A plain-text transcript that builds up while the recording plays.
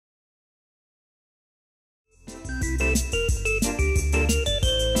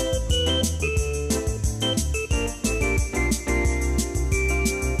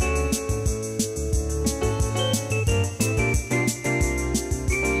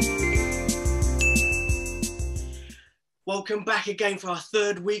Welcome back again for our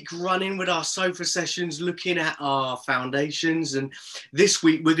third week running with our sofa sessions, looking at our foundations. And this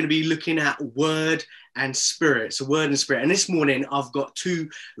week we're going to be looking at word and spirit. So word and spirit. And this morning I've got two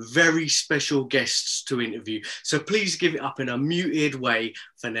very special guests to interview. So please give it up in a muted way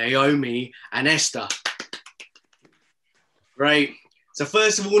for Naomi and Esther. Great. So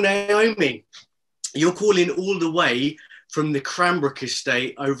first of all, Naomi, you're calling all the way from the Cranbrook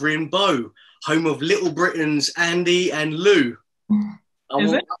estate over in Bow, home of Little Britain's Andy and Lou.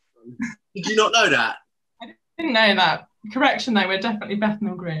 Is it? Did you not know that? I didn't know that. Correction though, we're definitely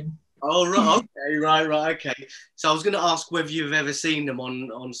Bethnal Green. Oh, right, okay, right, okay. So I was going to ask whether you've ever seen them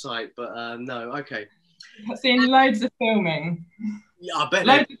on site, but no, okay. I've seen loads of filming. Yeah, I bet.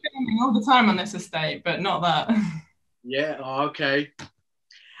 Loads of filming all the time on this estate, but not that. Yeah, okay.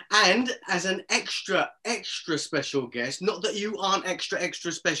 And as an extra special guest, not that you aren't extra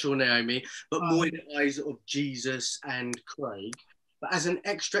special, Naomi, but more in the eyes of Jesus and Craig, but as an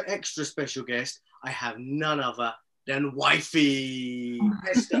extra special guest, I have none other than wifey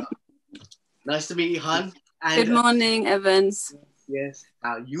Esther. Nice to meet you, hon. And, good morning, Evans. Yes,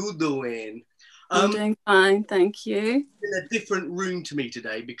 how you doing? I'm doing fine, thank you. In a different room to me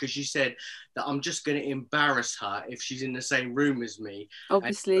today because she said that I'm just going to embarrass her if she's in the same room as me.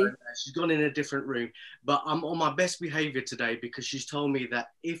 Obviously. And, she's gone in a different room. But I'm on my best behaviour today because she's told me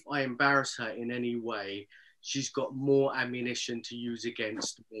that if I embarrass her in any way, she's got more ammunition to use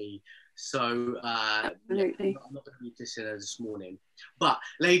against me. So Absolutely. I'm not going to be dissing her this morning. But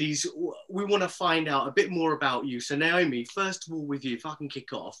ladies, we want to find out a bit more about you. So Naomi, first of all with you, if I can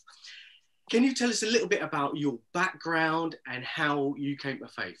kick off, can you tell us a little bit about your background and how you came to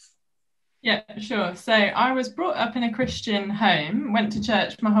faith? Yeah, sure. So I was brought up in a Christian home, went to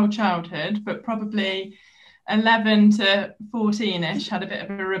church my whole childhood, but probably 11 to 14-ish had a bit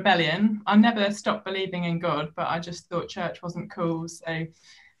of a rebellion. I never stopped believing in God, but I just thought church wasn't cool, so a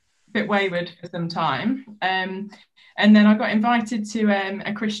bit wayward for some time. And then I got invited to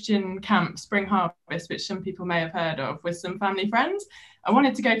a Christian camp, Spring Harvest, which some people may have heard of, with some family friends. I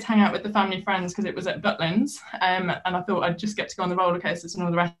wanted to go to hang out with the family friends because it was at Butlins, and I thought I'd just get to go on the roller coasters and all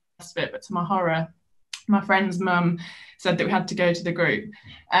the rest of it. But to my horror, my friend's mum said that we had to go to the group.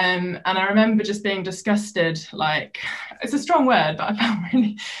 And I remember just being disgusted, like, it's a strong word, but I felt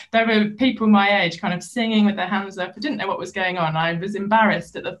really, there were people my age kind of singing with their hands up. I didn't know what was going on. I was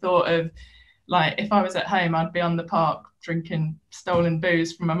embarrassed at the thought of, like, if I was at home, I'd be on the park drinking stolen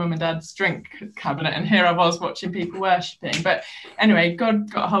booze from my mum and dad's drink cabinet, and here I was watching people worshipping. But anyway, God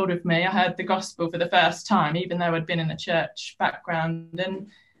got a hold of me. I heard the gospel for the first time, even though I'd been in a church background, and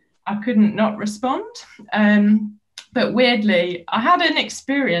I couldn't not respond. But weirdly, I had an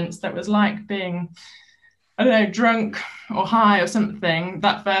experience that was like being, I don't know, drunk or high or something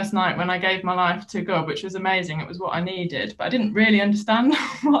that first night when I gave my life to God, which was amazing. It was what I needed, but I didn't really understand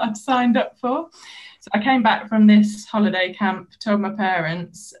what I'd signed up for. So I came back from this holiday camp, told my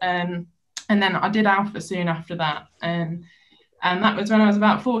parents, and then I did Alpha soon after that. And that was when I was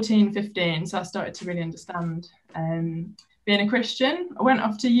about 14, 15. So I started to really understand being a Christian. I went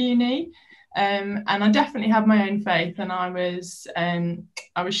off to uni, and I definitely had my own faith, and I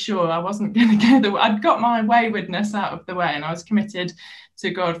was sure I wasn't going to I'd got my waywardness out of the way, and I was committed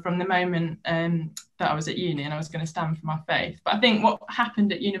to God from the moment that I was at uni, and I was going to stand for my faith. But I think what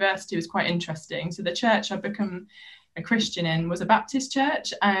happened at university was quite interesting. So the church I'd become a Christian in was a Baptist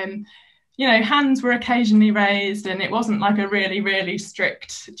church. You know, hands were occasionally raised, and it wasn't like a really, really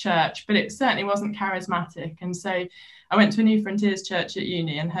strict church, but it certainly wasn't charismatic. And so I went to a New Frontiers church at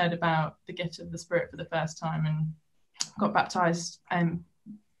uni and heard about the gift of the Spirit for the first time, and got baptised in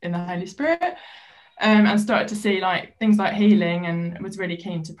the Holy Spirit, and started to see like things like healing, and was really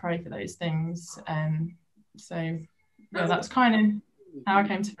keen to pray for those things. So yeah, that's kind of how I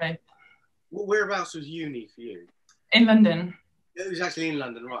came to faith. Whereabouts was uni for you? In London. It was actually in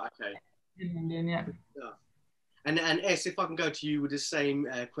London, right? Okay. In London, yeah. And S, if I can go to you with the same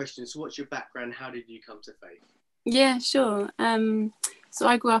question. So what's your background? How did you come to faith? Yeah, sure. So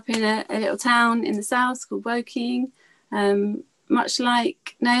I grew up in a little town in the south called Woking. Much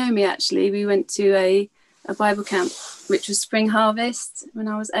like Naomi, actually, we went to a Bible camp, which was Spring Harvest, when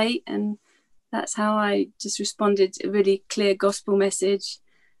I was 8. And that's how I just responded to a really clear gospel message.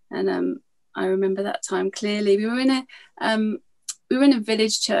 And I remember that time clearly. We were in a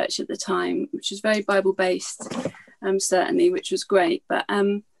village church at the time, which was very Bible-based, certainly, which was great. But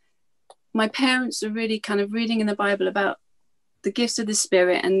my parents were really kind of reading in the Bible about the gifts of the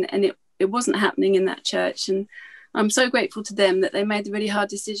Spirit, and it wasn't happening in that church. And I'm so grateful to them that they made the really hard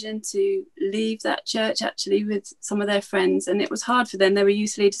decision to leave that church, actually, with some of their friends. And it was hard for them. They were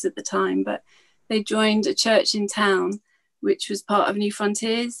youth leaders at the time, but they joined a church in town which was part of New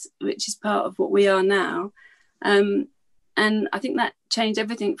Frontiers, which is part of what we are now. And I think that changed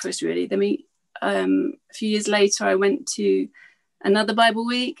everything for us, really. Then a few years later, I went to another Bible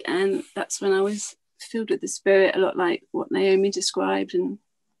week, and that's when I was filled with the Spirit, a lot like what Naomi described. And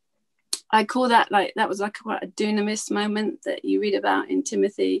I call that that was like quite a dunamis moment that you read about in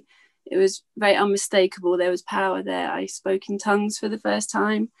Timothy. It was very unmistakable. There was power there. I spoke in tongues for the first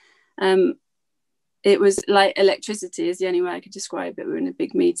time. It was like electricity is the only way I could describe it. We were in a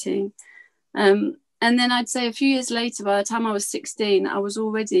big meeting. And then I'd say a few years later, by the time I was 16, I was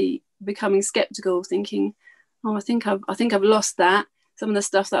already becoming skeptical, thinking, oh, I think I've lost that. Some of the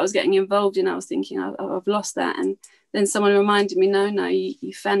stuff that I was getting involved in, I was thinking, I've lost that. And then someone reminded me, no,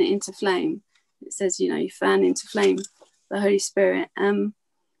 you fan it into flame. It says, you fan into flame the Holy Spirit.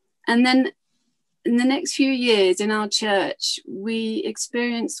 And then in the next few years in our church, we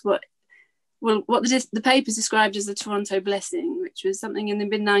experienced what the papers described as the Toronto blessing, which was something in the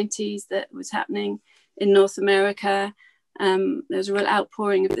mid-90s that was happening in North America. There was a real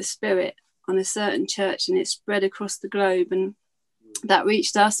outpouring of the Spirit on a certain church, and it spread across the globe, and that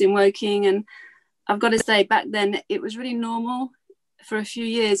reached us in Woking. And I've got to say, back then it was really normal for a few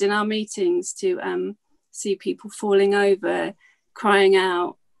years in our meetings to see people falling over, crying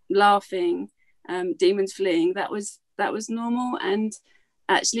out, laughing, demons fleeing. That was normal. And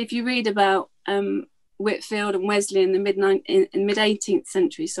actually, if you read about Whitfield and Wesley in the mid 18th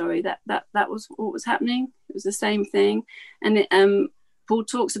century, that was what was happening. It was the same thing. And Paul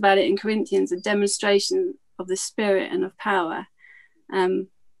talks about it in Corinthians, a demonstration of the Spirit and of power.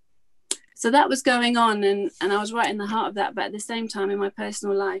 So that was going on, and I was right in the heart of that. But at the same time, in my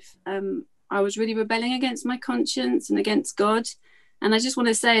personal life, I was really rebelling against my conscience and against God. And I just want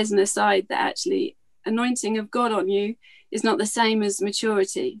to say as an aside that actually anointing of God on you is not the same as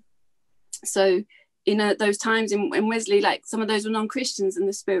maturity. So, those times in Wesley, like some of those were non-Christians and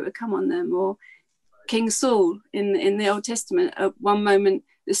the Spirit would come on them, or King Saul in the Old Testament. At one moment,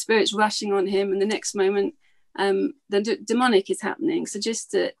 the Spirit's rushing on him, and the next moment, the demonic is happening. So just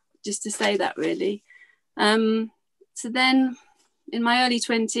to say that, really. So then in my early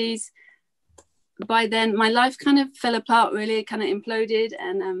 20s, by then my life kind of fell apart, really. It kind of imploded,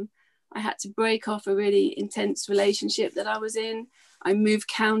 and I had to break off a really intense relationship that I was in. I moved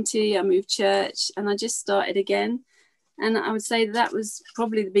county, I moved church, and I just started again. And I would say that was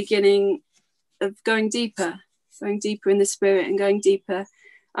probably the beginning of going deeper in the Spirit and going deeper.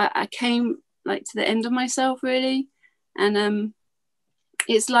 I came to the end of myself, really. And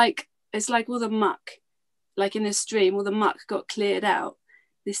it's like all the muck, like in a stream, all the muck got cleared out.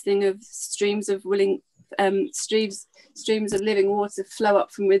 This thing of streams of living water flow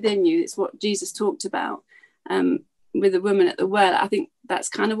up from within you. It's what Jesus talked about with the woman at the well. I think that's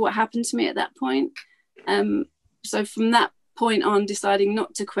kind of what happened to me at that point. So from that point on, deciding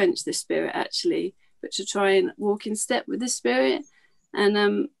not to quench the Spirit, actually, but to try and walk in step with the Spirit.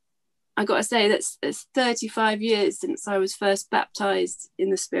 And I got to say, that's 35 years since I was first baptized in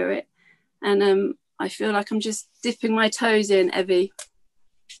the Spirit. And I feel like I'm just dipping my toes in, Evie.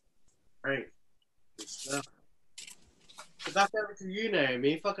 Great. So back over to you,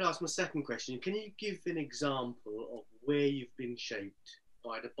 Naomi. If I could ask my second question, can you give an example of where you've been shaped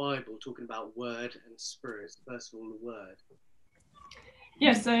by the Bible, talking about word and spirit? First of all, the word.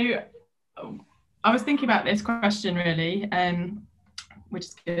 Yeah, so I was thinking about this question, really, which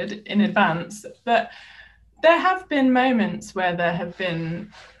is good in advance. But there have been moments where there have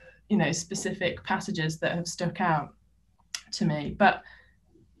been, specific passages that have stuck out to me. But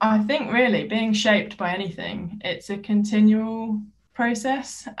I think really being shaped by anything, it's a continual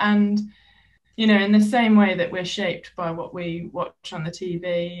process. And, in the same way that we're shaped by what we watch on the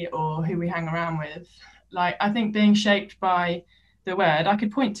TV or who we hang around with, I think being shaped by the word, I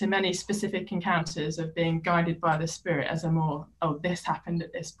could point to many specific encounters of being guided by the Spirit as this happened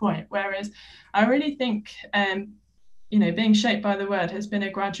at this point. Whereas I really think, being shaped by the word has been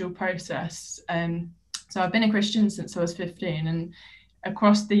a gradual process. So I've been a Christian since I was 15, and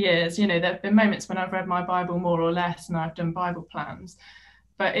across the years, there have been moments when I've read my Bible more or less and I've done Bible plans,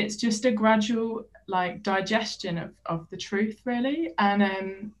 but it's just a gradual digestion of the truth, really.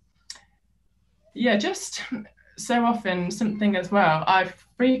 And just so often something as well I've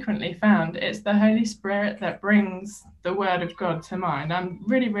frequently found it's the Holy Spirit that brings the word of God to mind. I'm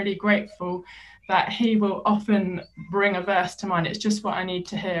really, really grateful that he will often bring a verse to mind. It's just what I need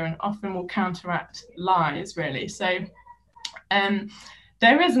to hear, and often will counteract lies, really. So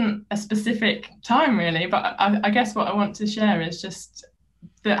there isn't a specific time, really, but I guess what I want to share is just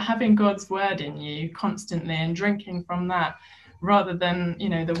that having God's word in you constantly and drinking from that rather than, you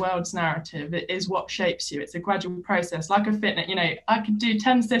know, the world's narrative. It is what shapes you. It's a gradual process, like a fitness. You know, I could do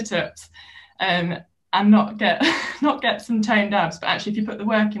 10 sit-ups and not get some toned abs, but actually if you put the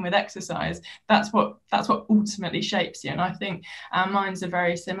work in with exercise, that's what ultimately shapes you. And I think our minds are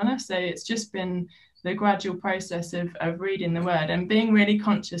very similar. So it's just been the gradual process of reading the word and being really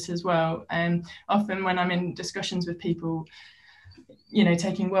conscious as well. And often when I'm in discussions with people, you know,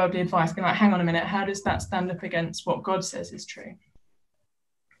 taking worldly advice, being like, hang on a minute, how does that stand up against what God says is true?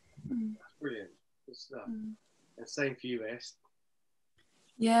 Brilliant. Good stuff. And same for you, Est.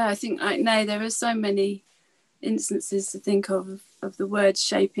 Yeah, I think there are so many instances to think of the word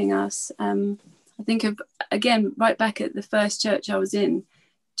shaping us. I think of, again, right back at the first church I was in,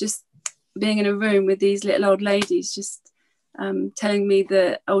 just being in a room with these little old ladies, just telling me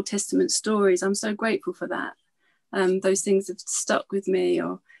the Old Testament stories. I'm so grateful for that. Those things have stuck with me,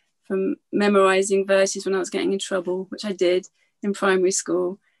 or from memorizing verses when I was getting in trouble, which I did in primary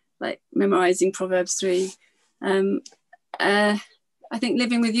school, like memorizing Proverbs 3. I think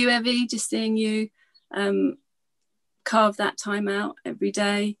living with you, Evie, just seeing you carve that time out every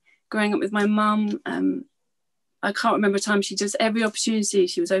day, growing up with my mum. I can't remember a time she just, every opportunity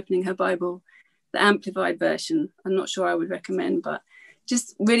she was opening her Bible, the Amplified version. I'm not sure I would recommend, but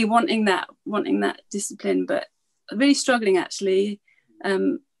just really wanting that discipline, but really struggling actually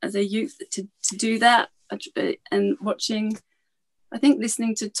as a youth to do that, and watching, I think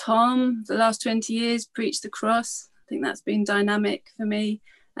listening to Tom the last 20 years preach the cross. I think that's been dynamic for me,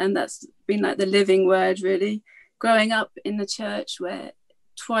 and that's been like the living word really. Growing up in the church where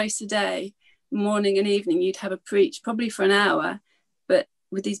twice a day, morning and evening, you'd have a preach, probably for an hour, but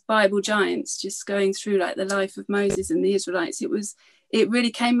with these Bible giants just going through like the life of Moses and the Israelites, it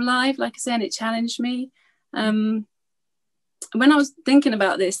really came alive, like I said, and it challenged me. When I was thinking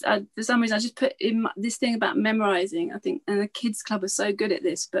about this, for some reason I just put in this thing about memorizing, I think, and the kids club are so good at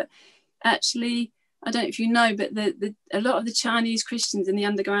this, but actually, I don't know if you know, but a lot of the Chinese Christians in the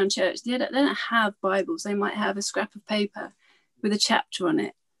underground church, they don't have Bibles. They might have a scrap of paper with a chapter on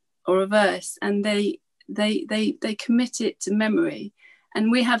it or a verse, and they commit it to memory.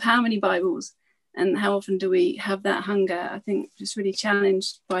 And we have how many Bibles, and how often do we have that hunger? I think just really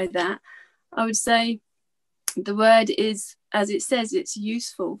challenged by that. I would say the word is, as it says, it's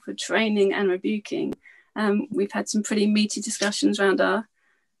useful for training and rebuking. We've had some pretty meaty discussions around our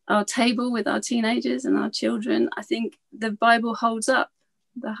table with our teenagers and our children. I think the Bible holds up.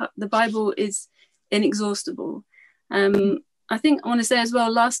 The Bible is inexhaustible. I think I want to say as well,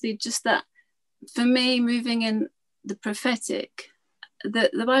 lastly, just that for me, moving in the prophetic,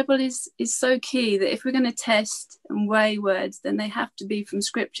 the Bible is so key that if we're going to test and weigh words, then they have to be from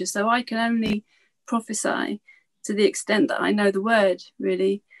Scripture. So I can only prophesy to the extent that I know the word,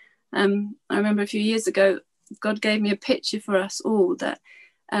 really. I remember a few years ago, God gave me a picture for us all that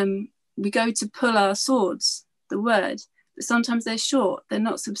we go to pull our swords, the word, but sometimes they're short, they're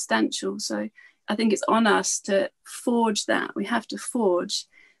not substantial. So I think it's on us to forge that. We have to forge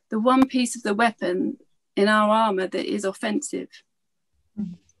the one piece of the weapon in our armor that is offensive.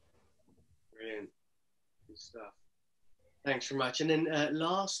 Brilliant. Good stuff. Thanks very much. And then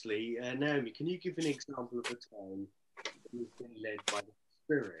lastly, Naomi, can you give an example of a time that you've been led by the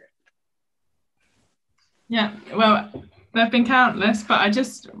Spirit? Yeah, well, there have been countless, but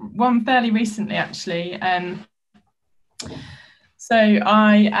one fairly recently actually. So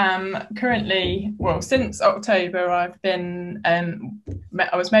I am currently, since October, I've been,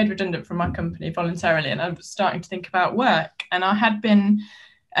 I was made redundant from my company voluntarily, and I was starting to think about work. And I had been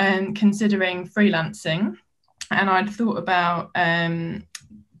considering freelancing, and I'd thought about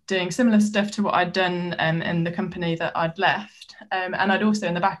doing similar stuff to what I'd done in the company that I'd left. And I'd also,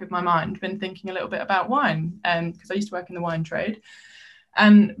 in the back of my mind, been thinking a little bit about wine, because I used to work in the wine trade.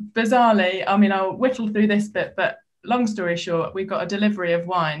 And bizarrely, I mean, I'll whittle through this bit, but long story short, we got a delivery of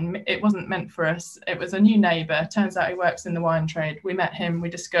wine. It wasn't meant for us. It was a new neighbour. Turns out he works in the wine trade. We met him, we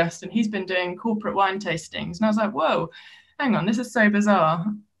discussed, and he's been doing corporate wine tastings. And I was like, whoa, hang on, this is so bizarre.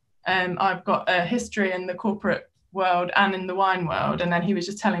 I've got a history in the corporate world and in the wine world. And then he was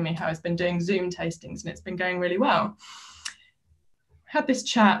just telling me how he's been doing Zoom tastings, and it's been going really well. Had this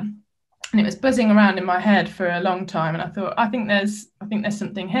chat, and it was buzzing around in my head for a long time. And I thought, I think there's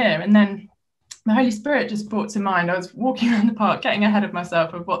something here. And then the Holy Spirit just brought to mind, I was walking around the park, getting ahead of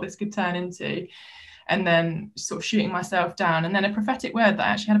myself of what this could turn into, and then sort of shooting myself down. And then a prophetic word that I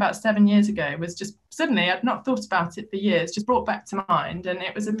actually had about 7 years ago was just suddenly, I'd not thought about it for years, just brought back to mind. And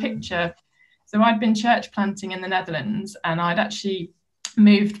it was a picture. So I'd been church planting in the Netherlands, and I'd actually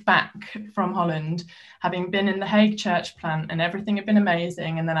moved back from Holland, having been in the Hague church plant, and everything had been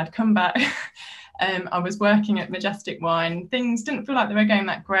amazing. And then I'd come back I was working at Majestic Wine. Things didn't feel like they were going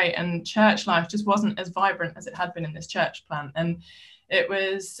that great, and church life just wasn't as vibrant as it had been in this church plant. And it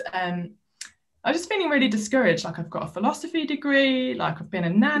was, I was just feeling really discouraged. Like, I've got a philosophy degree, like I've been a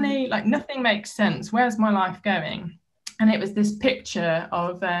nanny, like nothing makes sense. Where's my life going? And it was this picture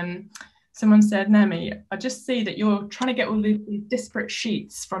of, someone said, Nemi, I just see that you're trying to get all these disparate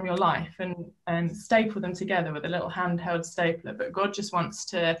sheets from your life and staple them together with a little handheld stapler. But God just wants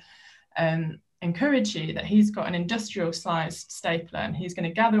to encourage you that he's got an industrial sized stapler, and he's going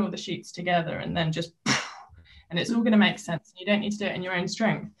to gather all the sheets together and then just, and it's all going to make sense. You don't need to do it in your own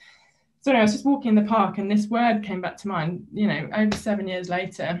strength. So anyway, I was just walking in the park, and this word came back to mind, you know, over 7 years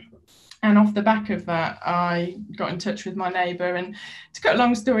later. And off the back of that, I got in touch with my neighbour. And to cut a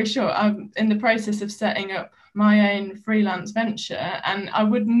long story short, I'm in the process of setting up my own freelance venture, and I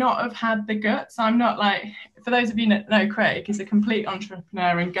would not have had the guts. I'm not like, for those of you that know Craig, he's a complete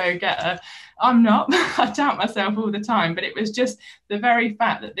entrepreneur and go-getter. I'm not. I doubt myself all the time, but it was just the very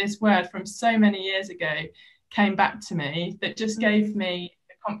fact that this word from so many years ago came back to me that just gave me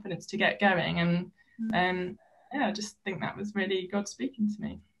the confidence to get going. And yeah, I just think that was really God speaking to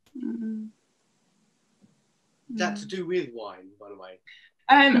me. Is that to do with wine, by the way?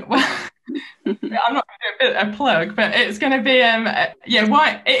 Well, I'm not going to do a plug, but it's going to be yeah,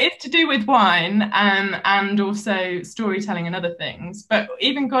 wine. It is to do with wine, and also storytelling and other things. But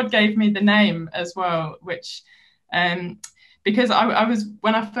even God gave me the name as well, which because I was,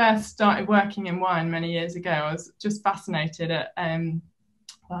 when I first started working in wine many years ago, I was just fascinated at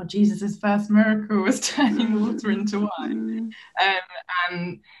well, Jesus's first miracle was turning water into wine,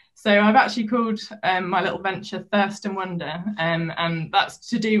 and so I've actually called my little venture Thirst and Wonder, and that's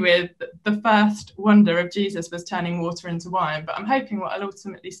to do with the first wonder of Jesus was turning water into wine. But I'm hoping what I'll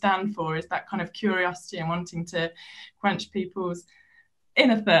ultimately stand for is that kind of curiosity and wanting to quench people's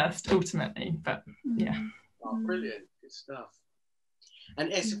inner thirst ultimately. But yeah. Oh, brilliant. Good stuff.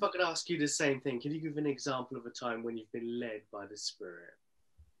 And Es, if I could ask you the same thing, can you give an example of a time when you've been led by the Spirit?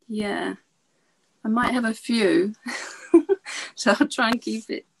 Yeah, I might have a few. So I'll try and keep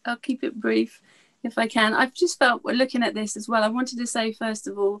it brief if I can. I've just felt, looking at this as well, I wanted to say, first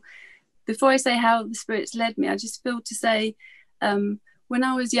of all, before I say how the Spirit's led me, I just feel to say, when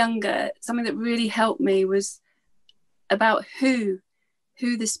I was younger, something that really helped me was about who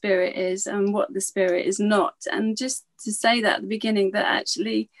the Spirit is and what the Spirit is not. And just to say that at the beginning, that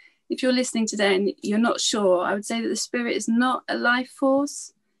actually, if you're listening today and you're not sure, I would say that the Spirit is not a life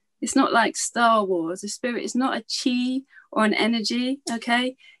force. It's not like Star Wars. The Spirit is not a chi or an energy,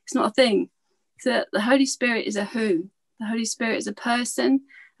 okay? It's not a thing. So the Holy Spirit is a who. The Holy Spirit is a person.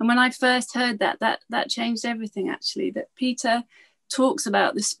 And when I first heard that changed everything, actually, that Peter talks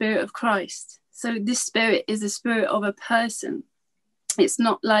about the Spirit of Christ. So this Spirit is the spirit of a person. It's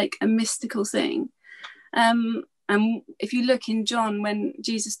not like a mystical thing. And if you look in John, when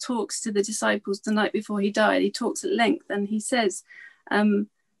Jesus talks to the disciples the night before he died, he talks at length, and he says,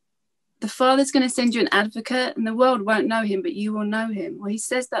 the Father's going to send you an advocate, and the world won't know him, but you will know him. Well, he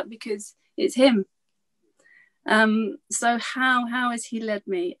says that because it's him. So how has he led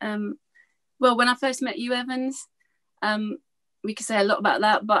me? Well, when I first met you, Evans, we could say a lot about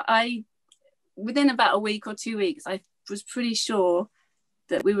that, but within about a week or 2 weeks, I was pretty sure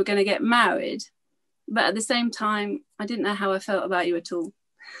that we were going to get married. But at the same time, I didn't know how I felt about you at all.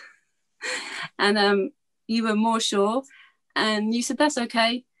 And you were more sure, and you said, that's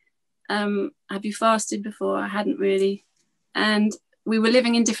okay. Have you fasted before? I hadn't really. And we were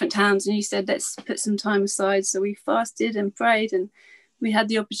living in different towns, and you said, let's put some time aside. So we fasted and prayed, and we had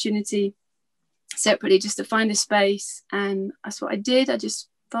the opportunity separately just to find a space. And that's what I did. I just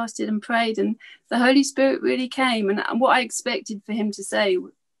fasted and prayed, and the Holy Spirit really came. And what I expected for him to say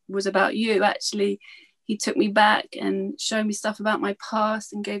was about you. Actually, he took me back and showed me stuff about my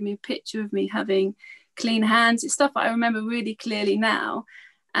past and gave me a picture of me having clean hands. It's stuff I remember really clearly now.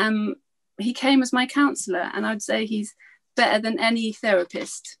 He came as my counsellor, and I'd say he's better than any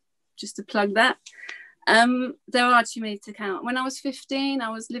therapist, just to plug that. There are too many to count. When I was 15, I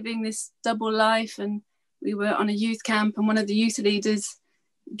was living this double life, and we were on a youth camp, and one of the youth leaders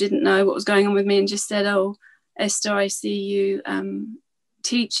didn't know what was going on with me and just said, oh, Esther, I see you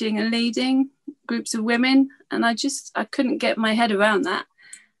teaching and leading groups of women. And I couldn't get my head around that.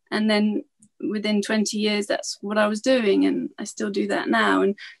 And then within 20 years, that's what I was doing, and I still do that now.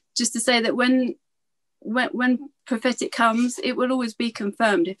 And just to say that when prophetic comes, it will always be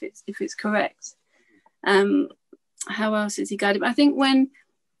confirmed if it's correct. How else is he guided? I think when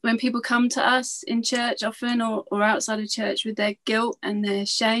people come to us in church often, or outside of church, with their guilt and their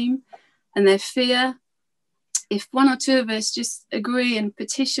shame and their fear, if one or two of us just agree and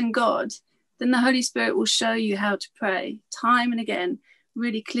petition God, then the Holy Spirit will show you how to pray time and again,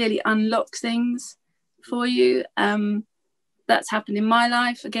 really clearly unlock things for you. That's happened in my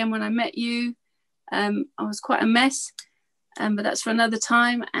life. Again, when I met you, I was quite a mess, but that's for another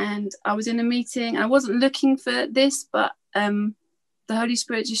time. And I was in a meeting. I wasn't looking for this, but the Holy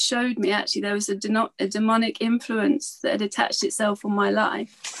Spirit just showed me actually there was a demonic influence that had attached itself on my life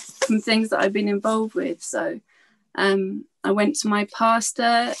from things that I've been involved with. So I went to my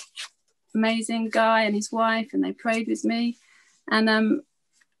pastor, amazing guy, and his wife, and they prayed with me. And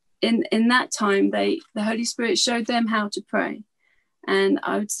in that time, the Holy Spirit showed them how to pray. And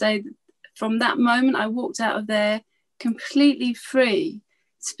I would say that from that moment, I walked out of there completely free,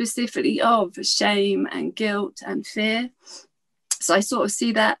 specifically of shame and guilt and fear. So I sort of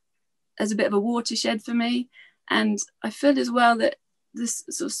see that as a bit of a watershed for me. And I feel as well that this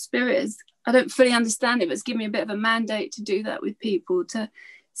sort of spirit is, I don't fully understand it, but it's given me a bit of a mandate to do that with people, to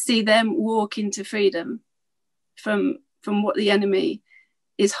see them walk into freedom from what the enemy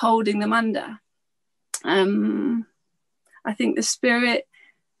is holding them under. I think the Spirit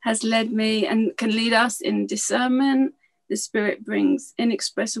has led me and can lead us in discernment. The Spirit brings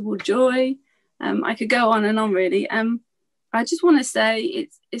inexpressible joy. I could go on and on, really. I just want to say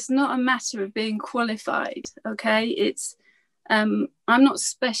it's not a matter of being qualified, okay? It's I'm not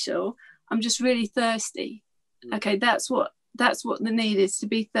special. I'm just really thirsty. Okay, that's what the need is, to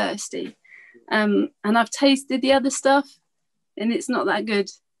be thirsty. And I've tasted the other stuff, and it's not that good.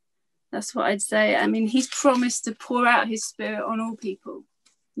 That's what I'd say. I mean, he's promised to pour out his Spirit on all people,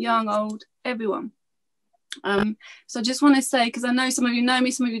 young, old, everyone. So I just want to say, because I know some of you know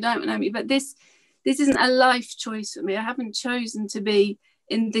me, some of you don't know me, but this isn't a life choice for me. I haven't chosen to be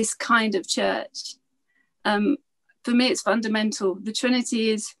in this kind of church. For me, it's fundamental. The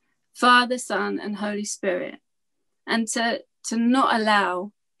Trinity is Father, Son, and Holy Spirit. And to not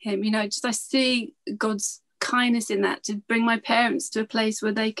allow him, just I see God's kindness in that, to bring my parents to a place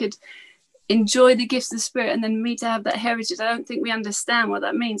where they could enjoy the gifts of the Spirit, and then me to have that heritage. I don't think we understand what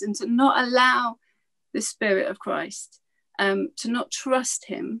that means. And to not allow the Spirit of Christ, to not trust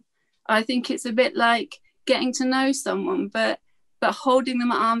him, I think it's a bit like getting to know someone, but holding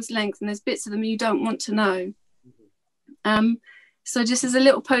them at arm's length, and there's bits of them you don't want to know. So just as a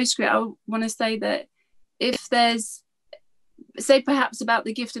little postscript, I want to say that if there's, say perhaps about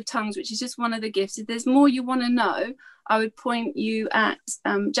the gift of tongues, which is just one of the gifts, if there's more you want to know, I would point you at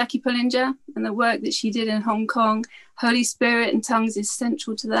Jackie Pullinger and the work that she did in Hong Kong. Holy Spirit and tongues is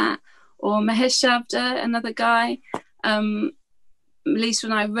central to that. Or Mahesh Shavda, another guy, Lisa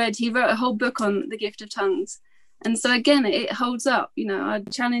and I read, he wrote a whole book on the gift of tongues. And so again, it holds up. I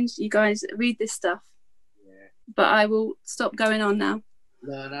challenge you guys, read this stuff. Yeah. But I will stop going on now.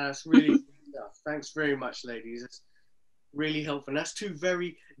 No, that's really good stuff. Thanks very much, ladies. It's really helpful. And that's two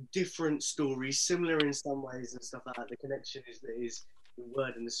very different stories, similar in some ways and stuff like that. The connection is the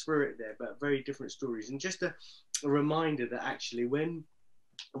Word and the Spirit there, but very different stories. And just a reminder that actually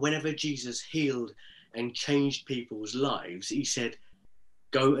whenever Jesus healed and changed people's lives, he said,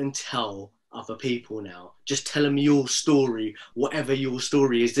 go and tell other people now. Just tell them your story, whatever your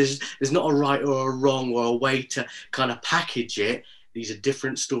story is. There's not a right or a wrong or a way to kind of package it. These are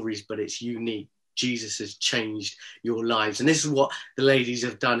different stories, but it's unique. Jesus has changed your lives. And this is what the ladies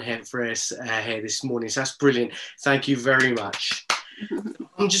have done here for us here this morning. So that's brilliant. Thank you very much.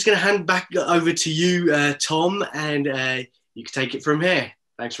 I'm just going to hand back over to you, Tom, and you can take it from here.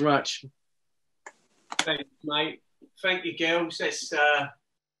 Thanks very much. Thanks, mate. Thank you, girls. That's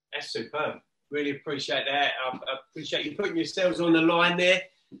superb. Really appreciate that. I appreciate you putting yourselves on the line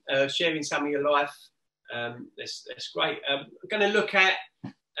there, sharing some of your life. That's great. We're going to look at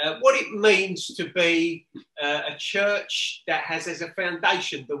what it means to be a church that has as a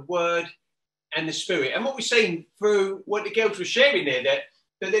foundation the Word and the Spirit. And what we've seen through what the girls were sharing there, that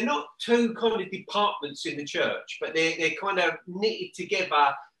they're not two kind of departments in the church, but they're kind of knitted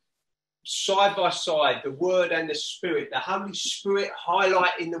together side by side, the Word and the Spirit, the Holy Spirit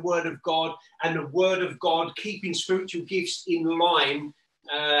highlighting the Word of God, and the Word of God keeping spiritual gifts in line.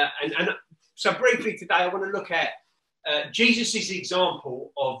 And so briefly today, I want to look at Jesus'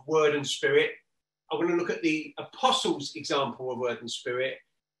 example of Word and Spirit. I want to look at the Apostles' example of Word and Spirit.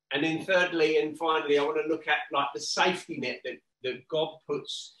 And then thirdly and finally, I want to look at like the safety net that God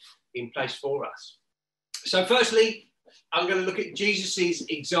puts in place for us. So firstly, I'm going to look at Jesus'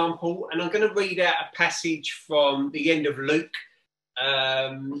 example, and I'm going to read out a passage from the end of Luke.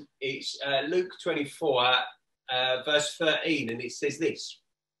 It's Luke 24, verse 13, and it says this.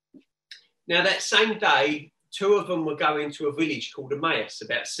 Now that same day, two of them were going to a village called Emmaus,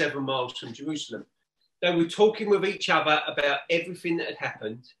 about 7 miles from Jerusalem. They were talking with each other about everything that had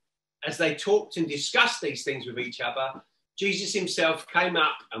happened. as they talked and discussed these things with each other, Jesus himself came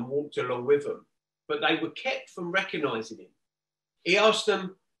up and walked along with them, but they were kept from recognizing him. He asked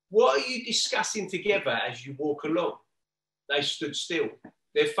them, "What are you discussing together as you walk along?" They stood still,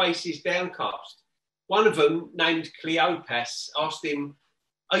 their faces downcast. One of them, named Cleopas, asked him,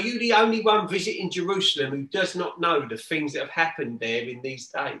 "Are you the only one visiting Jerusalem who does not know the things that have happened there in these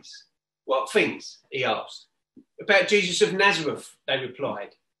days?" "What things?" he asked. "About Jesus of Nazareth," they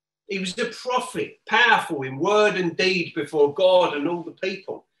replied. "He was a prophet, powerful in word and deed before God and all the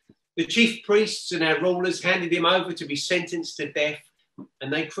people. The chief priests and our rulers handed him over to be sentenced to death,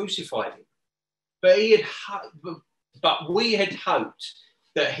 and they crucified him. But we had hoped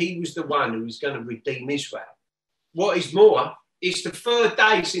that he was the one who was going to redeem Israel. What is more, it's the third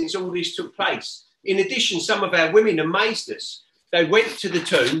day since all this took place. In addition, some of our women amazed us. They went to the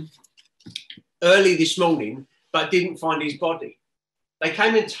tomb early this morning, but didn't find his body. They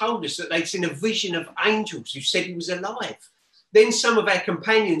came and told us that they'd seen a vision of angels who said he was alive. Then some of our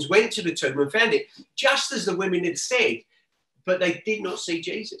companions went to the tomb and found it just as the women had said, but they did not see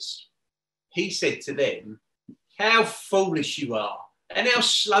Jesus." He said to them, "How foolish you are, and how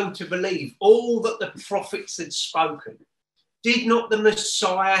slow to believe all that the prophets had spoken. Did not the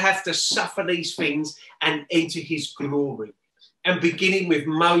Messiah have to suffer these things and enter his glory?" And beginning with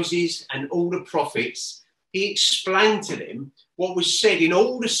Moses and all the prophets, he explained to them what was said in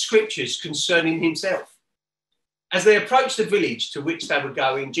all the scriptures concerning himself. As they approached the village to which they were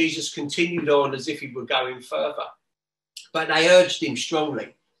going, Jesus continued on as if he were going further. But they urged him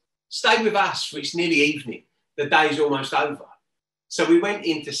strongly, "Stay with us, for it's nearly evening. The day is almost over." So we went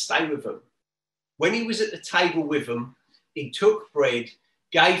in to stay with them. When he was at the table with them, he took bread,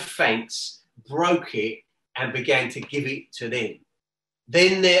 gave thanks, broke it, and began to give it to them.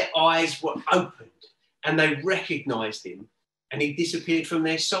 Then their eyes were opened, and they recognized him, and he disappeared from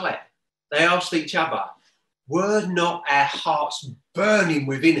their sight. They asked each other, "Were not our hearts burning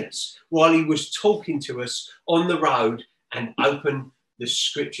within us while he was talking to us on the road and opened the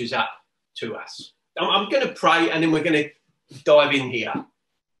scriptures up to us?" I'm going to pray, and then we're going to dive in here.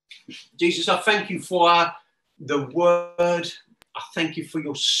 Jesus, I thank you for the word. I thank you for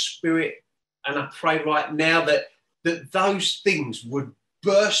your spirit. And I pray right now that those things would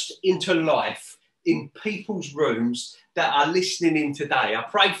burst into life in people's rooms that are listening in today. I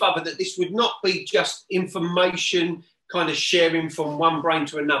pray, Father, that this would not be just information kind of sharing from one brain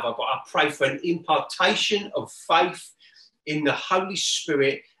to another, but I pray for an impartation of faith in the Holy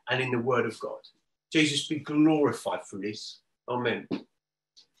Spirit and in the Word of God. Jesus, be glorified through this. Amen.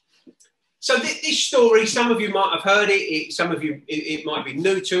 So this story, some of you might have heard it, some of you it might be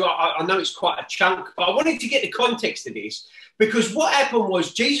new to. I know it's quite a chunk, but I wanted to get the context of this because what happened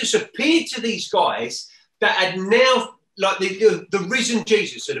was Jesus appeared to these guys that had now, like the risen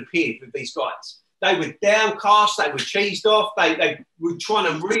Jesus had appeared with these guys. They were downcast, they were cheesed off, they were trying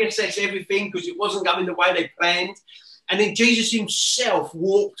to reassess everything because it wasn't going the way they planned. And then Jesus himself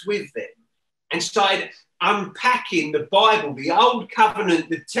walked with them and started unpacking the Bible, the Old Covenant,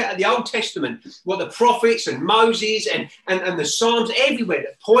 the Old Testament, what the prophets and Moses and the Psalms, everywhere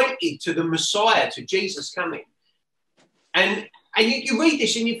that pointed to the Messiah, to Jesus coming. And you read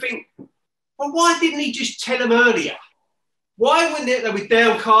this and you think, well, why didn't he just tell them earlier? Why when they were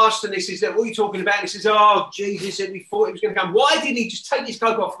downcast and this is what are you talking about? And he says, "Oh, Jesus, and we thought he was going to come." Why didn't he just take his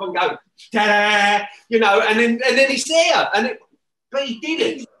coat off and go, ta-da, you know, and then he's there. But he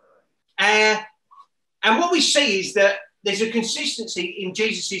didn't. And what we see is that there's a consistency in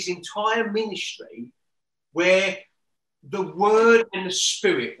Jesus' entire ministry where the Word and the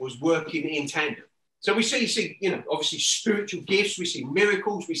Spirit was working in tandem. So we see, you know, obviously spiritual gifts, we see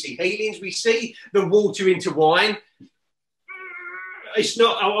miracles, we see healings, we see the water into wine. It's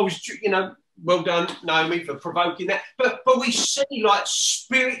not, I was, you know, well done, Naomi, for provoking that. But we see like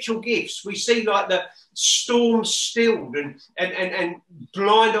spiritual gifts. We see like the storm stilled and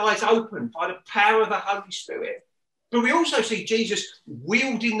blind eyes opened by the power of the Holy Spirit. But we also see Jesus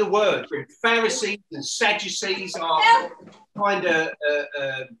wielding the word when Pharisees and Sadducees are kind of,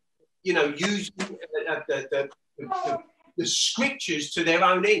 you know, using the scriptures to their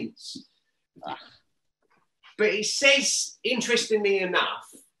own ends. But it says, interestingly enough,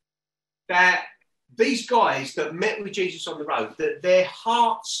 that these guys that met with Jesus on the road, that their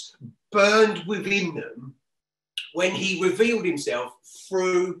hearts burned within them when he revealed himself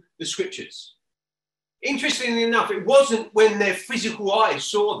through the scriptures. Interestingly enough, it wasn't when their physical eyes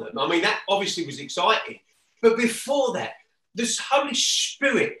saw them. I mean, that obviously was exciting. But before that, this Holy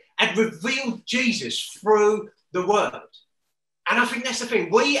Spirit had revealed Jesus through the word. And I think that's the thing.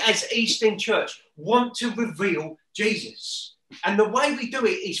 We as East End Church want to reveal Jesus. And the way we do it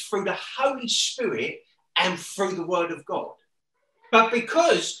is through the Holy Spirit and through the Word of God. But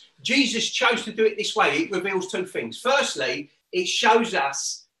because Jesus chose to do it this way, it reveals two things. Firstly, it shows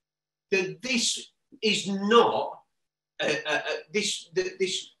us that this is not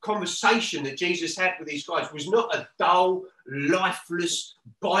this conversation that Jesus had with these guys was not a dull, lifeless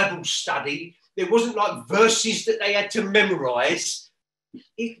Bible study. There wasn't like verses that they had to memorize.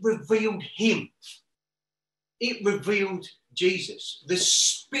 It revealed him. It revealed Jesus. The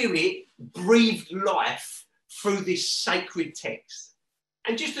Spirit breathed life through this sacred text.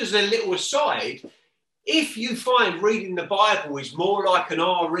 And just as a little aside, if you find reading the Bible is more like an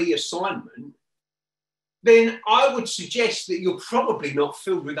RE assignment, then I would suggest that you're probably not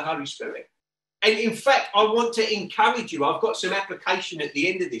filled with the Holy Spirit. And in fact, I want to encourage you. I've got some application at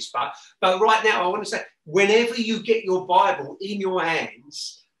the end of this, but right now I want to say, whenever you get your Bible in your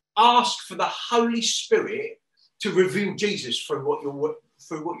hands, ask for the Holy Spirit to reveal Jesus through what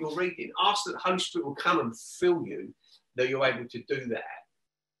you're reading. Ask that the Holy Spirit will come and fill you, that you're able to do that.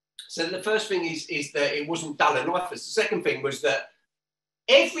 So the first thing is that it wasn't dull and lifeless. The second thing was that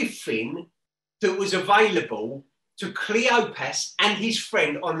everything that was available to Cleopas and his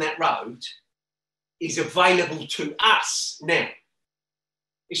friend on that road is available to us now.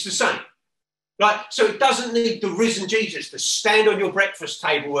 It's the same. Right? So it doesn't need the risen Jesus to stand on your breakfast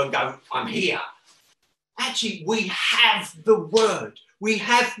table and go, I'm here. Actually, we have the Word. We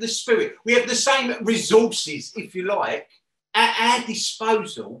have the Spirit. We have the same resources, if you like, at our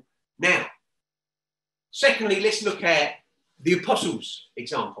disposal now. Secondly, let's look at the Apostles'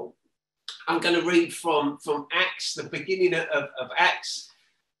 example. I'm going to read from Acts, the beginning of Acts.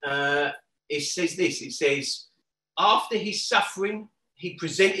 It says this. It says, after his suffering, he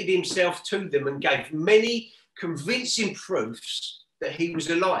presented himself to them and gave many convincing proofs that he was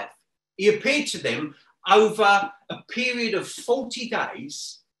alive. He appeared to them over a period of 40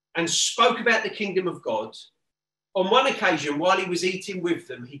 days and spoke about the kingdom of God. On one occasion, while he was eating with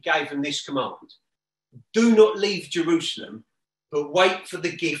them, he gave them this command: do not leave Jerusalem, but wait for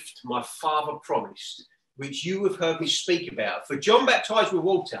the gift my Father promised, which you have heard me speak about. For John baptized with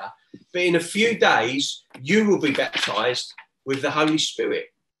water, but in a few days you will be baptized with the Holy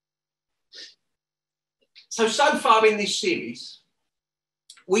Spirit. So far in this series,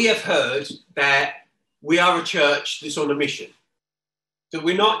 we have heard that we are a church that's on a mission. That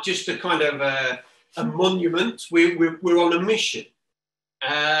we're not just a kind of a monument, we're on a mission.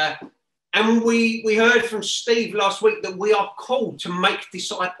 And we heard from Steve last week that we are called to make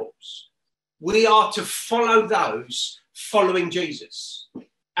disciples. We are to follow those following Jesus.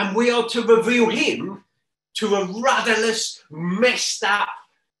 And we are to reveal him to a rudderless, messed up,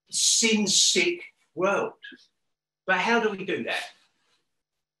 sin-sick world. But how do we do that?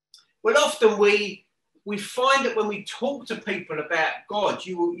 Well, often we find that when we talk to people about God,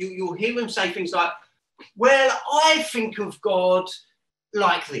 you'll hear them say things like, well, I think of God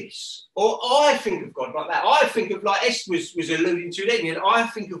like this, or I think of God like that. I think of, like Esther was alluding to then, and I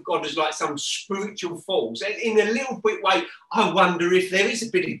think of God as like some spiritual force. And in a little bit way, I wonder if there is a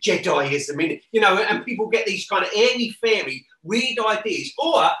bit of Jediism in it, and people get these kind of airy-fairy, weird ideas,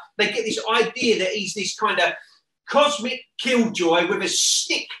 or they get this idea that he's this kind of cosmic killjoy with a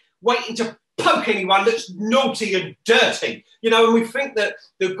stick waiting to poke anyone that's naughty and dirty, and we think that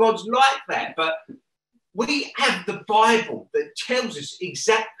God's like that. But we have the Bible that tells us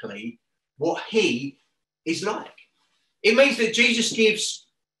exactly what he is like. It means that Jesus gives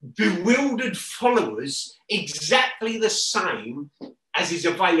bewildered followers exactly the same as is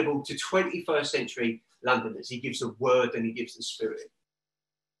available to 21st century Londoners. He gives the Word and he gives the Spirit.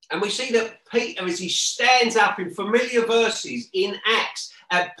 And we see that Peter, as he stands up in familiar verses in Acts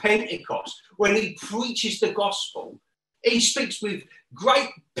at Pentecost, when he preaches the gospel, he speaks with great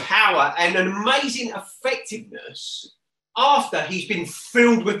power and an amazing effectiveness after he's been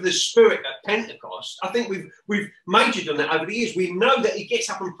filled with the Spirit at Pentecost. I think we've majored on that over the years. We know that he gets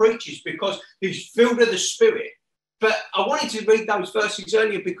up and preaches because he's filled with the Spirit. But I wanted to read those verses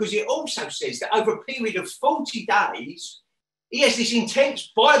earlier because it also says that over a period of 40 days, he has this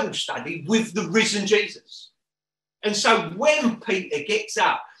intense Bible study with the risen Jesus. And so when Peter gets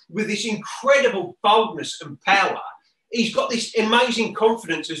up with this incredible boldness and power, he's got this amazing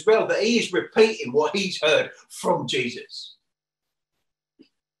confidence as well that he is repeating what he's heard from Jesus.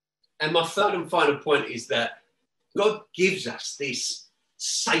 And my third and final point is that God gives us this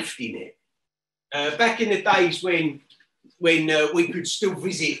safety net. Back in the days when we could still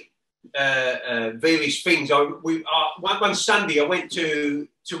visit various things, one Sunday I went to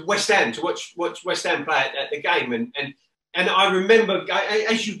West Ham to watch West Ham play at the game, and And I remember,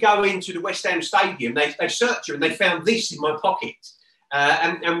 as you go into the West Ham Stadium, they searched you and they found this in my pocket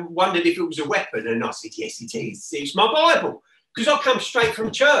and wondered if it was a weapon. And I said, yes, it is. It's my Bible. Because I come straight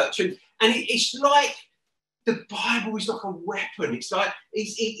from church. And it's like the Bible is like a weapon. It's like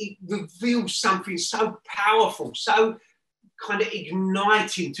it reveals something so powerful, so kind of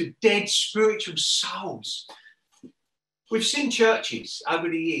igniting to dead spiritual souls. We've seen churches over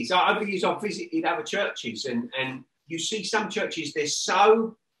the years. Over the years, I've visited other churches and you see some churches, they're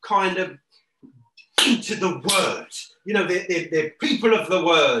so kind of into the word. You know, they're people of the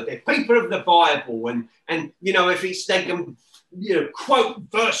word. They're people of the Bible. And you know, if it's, they can, you know, quote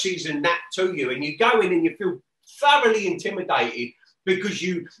verses and that to you. And you go in and you feel thoroughly intimidated because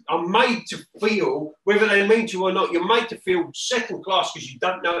you are made to feel, whether they mean to or not, you're made to feel second class because you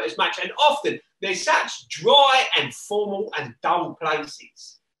don't know it as much. And often they're such dry and formal and dull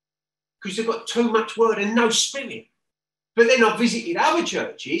places because they've got too much word and no spirit. But then I've visited other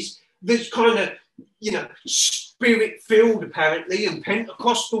churches that's kind of, you know, spirit-filled apparently and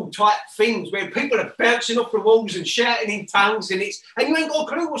Pentecostal type things where people are bouncing off the walls and shouting in tongues and you ain't got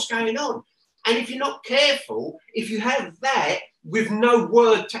a clue what's going on. And if you're not careful, if you have that with no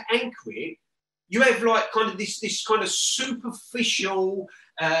word to anchor it, you have like kind of this kind of superficial,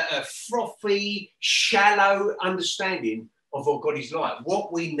 frothy, shallow understanding of what God is like.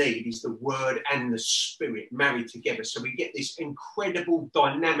 What we need is the word and the spirit married together. So we get this incredible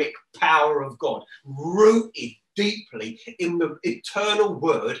dynamic power of God rooted deeply in the eternal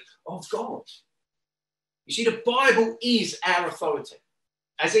word of God. You see, the Bible is our authority.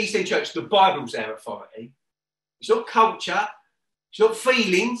 As East End Church, the Bible's our authority. It's not culture. It's not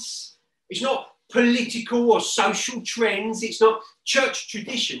feelings. It's not political or social trends. It's not church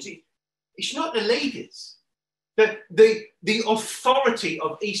traditions. It's not the leaders. The authority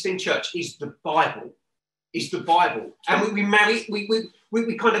of East End Church is the Bible. Is the Bible. And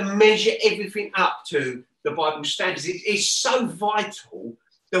we kind of measure everything up to the Bible standards. It's so vital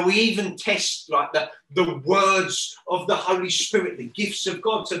that we even test like the words of the Holy Spirit, the gifts of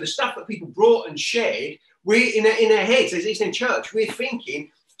God. So the stuff that people brought and shared, we're in our heads as East End Church, we're thinking,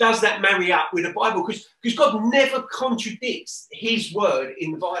 does that marry up with the Bible? Because God never contradicts his word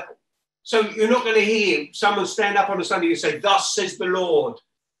in the Bible. So you're not going to hear someone stand up on a Sunday and say, thus says the Lord,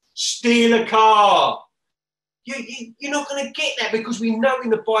 steal a car. You're not going to get that because we know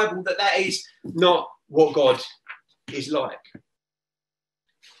in the Bible that is not what God is like.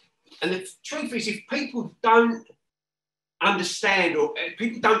 And the truth is, if people don't understand or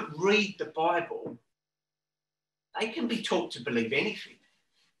people don't read the Bible, they can be taught to believe anything.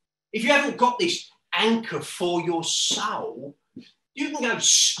 If you haven't got this anchor for your soul, you can go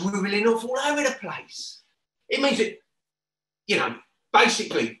squirreling off all over the place. It means that, you know,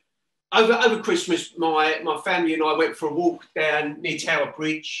 basically, over Christmas, my family and I went for a walk down near Tower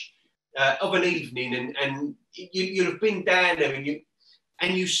Bridge of an evening, and you'll have been down there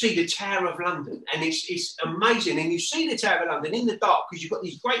and you see the Tower of London, and it's amazing. And you see the Tower of London in the dark because you've got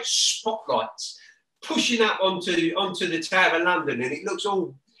these great spotlights pushing up onto the Tower of London, and it looks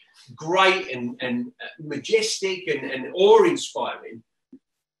all great and majestic and awe-inspiring.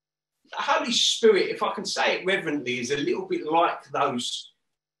 The Holy Spirit, if I can say it reverently, is a little bit like those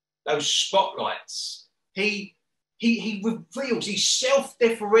spotlights. He reveals, he's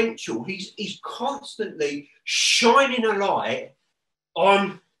self-deferential, he's constantly shining a light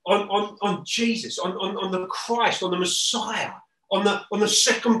on Jesus, on the Christ, on the Messiah, on the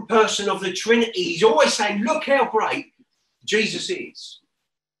second person of the Trinity. He's always saying, look how great Jesus is.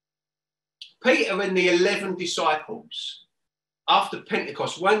 Peter and the 11 disciples, after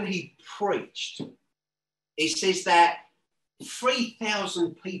Pentecost, when he preached, it says that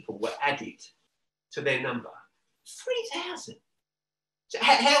 3,000 people were added to their number. 3,000. So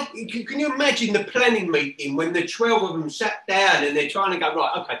how can you imagine the planning meeting when the 12 of them sat down and they're trying to go,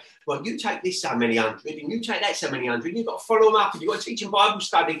 right, okay, well, you take this so many hundred and you take that so many hundred, and you've got to follow them up and you've got to teach them Bible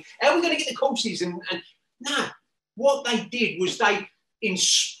study. How are we going to get the courses? And no, what they did was they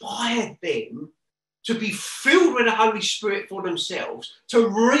inspired them to be filled with the Holy Spirit for themselves, to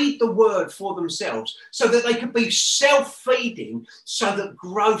read the word for themselves, so that they could be self-feeding, so that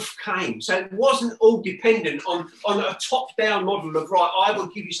growth came. So it wasn't all dependent on a top-down model of, right, I will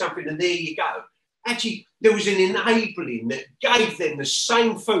give you something and there you go. Actually, there was an enabling that gave them the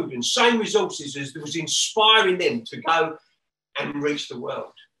same food and same resources as was inspiring them to go and reach the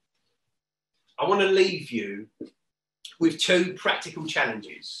world. I want to leave you with two practical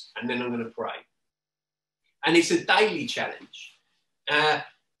challenges, and then I'm going to pray. And it's a daily challenge. And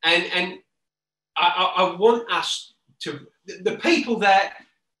I want us to, the people that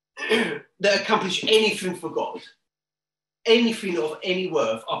accomplish anything for God, anything of any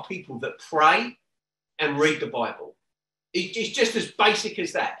worth are people that pray and read the Bible. It's just as basic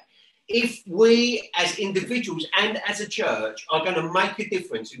as that. If we as individuals and as a church are going to make a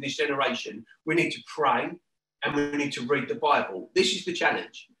difference in this generation, we need to pray and we need to read the Bible. This is the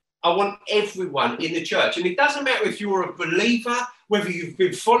challenge. I want everyone in the church, and it doesn't matter if you're a believer, whether you've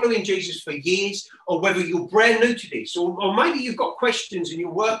been following Jesus for years, or whether you're brand new to this, or maybe you've got questions and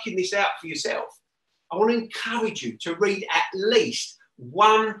you're working this out for yourself. I want to encourage you to read at least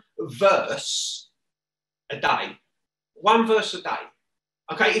one verse a day. One verse a day.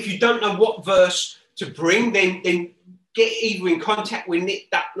 Okay, if you don't know what verse to bring, then get either in contact with Nick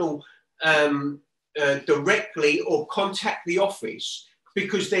Ducknell directly, or contact the office,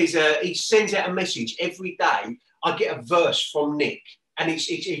 because he sends out a message every day. I get a verse from Nick, and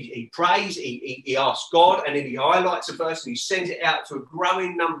he prays, he asks God, and then he highlights a verse and he sends it out to a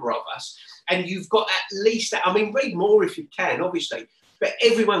growing number of us. And you've got at least that. I mean, read more if you can, obviously, but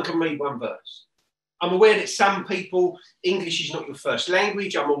everyone can read one verse. I'm aware that some people, English is not your first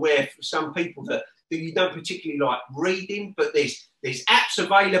language. I'm aware for some people that you don't particularly like reading, but there's apps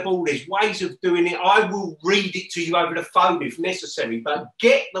available. There's ways of doing it. I will read it to you over the phone if necessary, but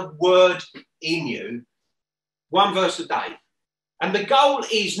get the word in you, one verse a day. And the goal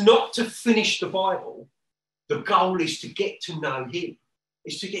is not to finish the Bible. The goal is to get to know him.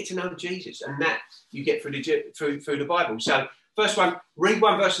 It's to get to know Jesus, and that you get through the Bible. So first one, read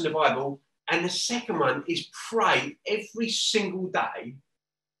one verse in the Bible. And the second one is pray every single day.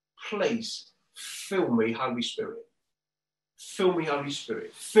 Please fill me, Holy Spirit. Fill me, Holy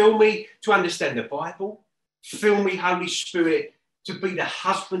Spirit. Fill me to understand the Bible. Fill me, Holy Spirit, to be the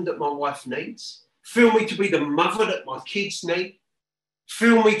husband that my wife needs. Fill me to be the mother that my kids need.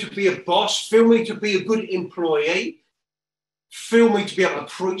 Fill me to be a boss. Fill me to be a good employee. Fill me to be able to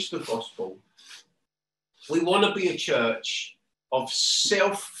preach the gospel. We want to be a church of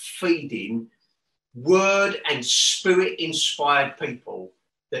self-feeding, word and spirit-inspired people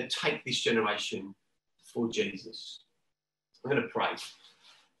that take this generation for Jesus. I'm going to pray.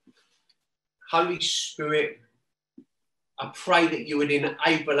 Holy Spirit, I pray that you would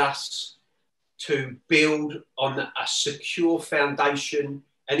enable us to build on a secure foundation,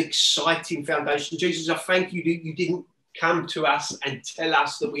 an exciting foundation. Jesus, I thank you that you didn't come to us and tell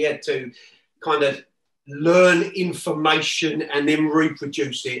us that we had to kind of learn information and then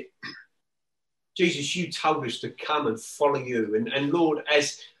reproduce it. Jesus, you told us to come and follow you. And Lord,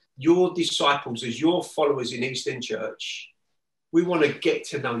 as your disciples, as your followers in Eastern Church, we want to get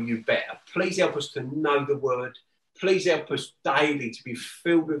to know you better. Please help us to know the word. Please help us daily to be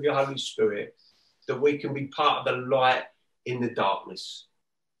filled with your Holy Spirit, that we can be part of the light in the darkness.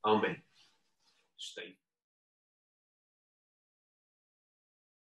 Amen. Steve.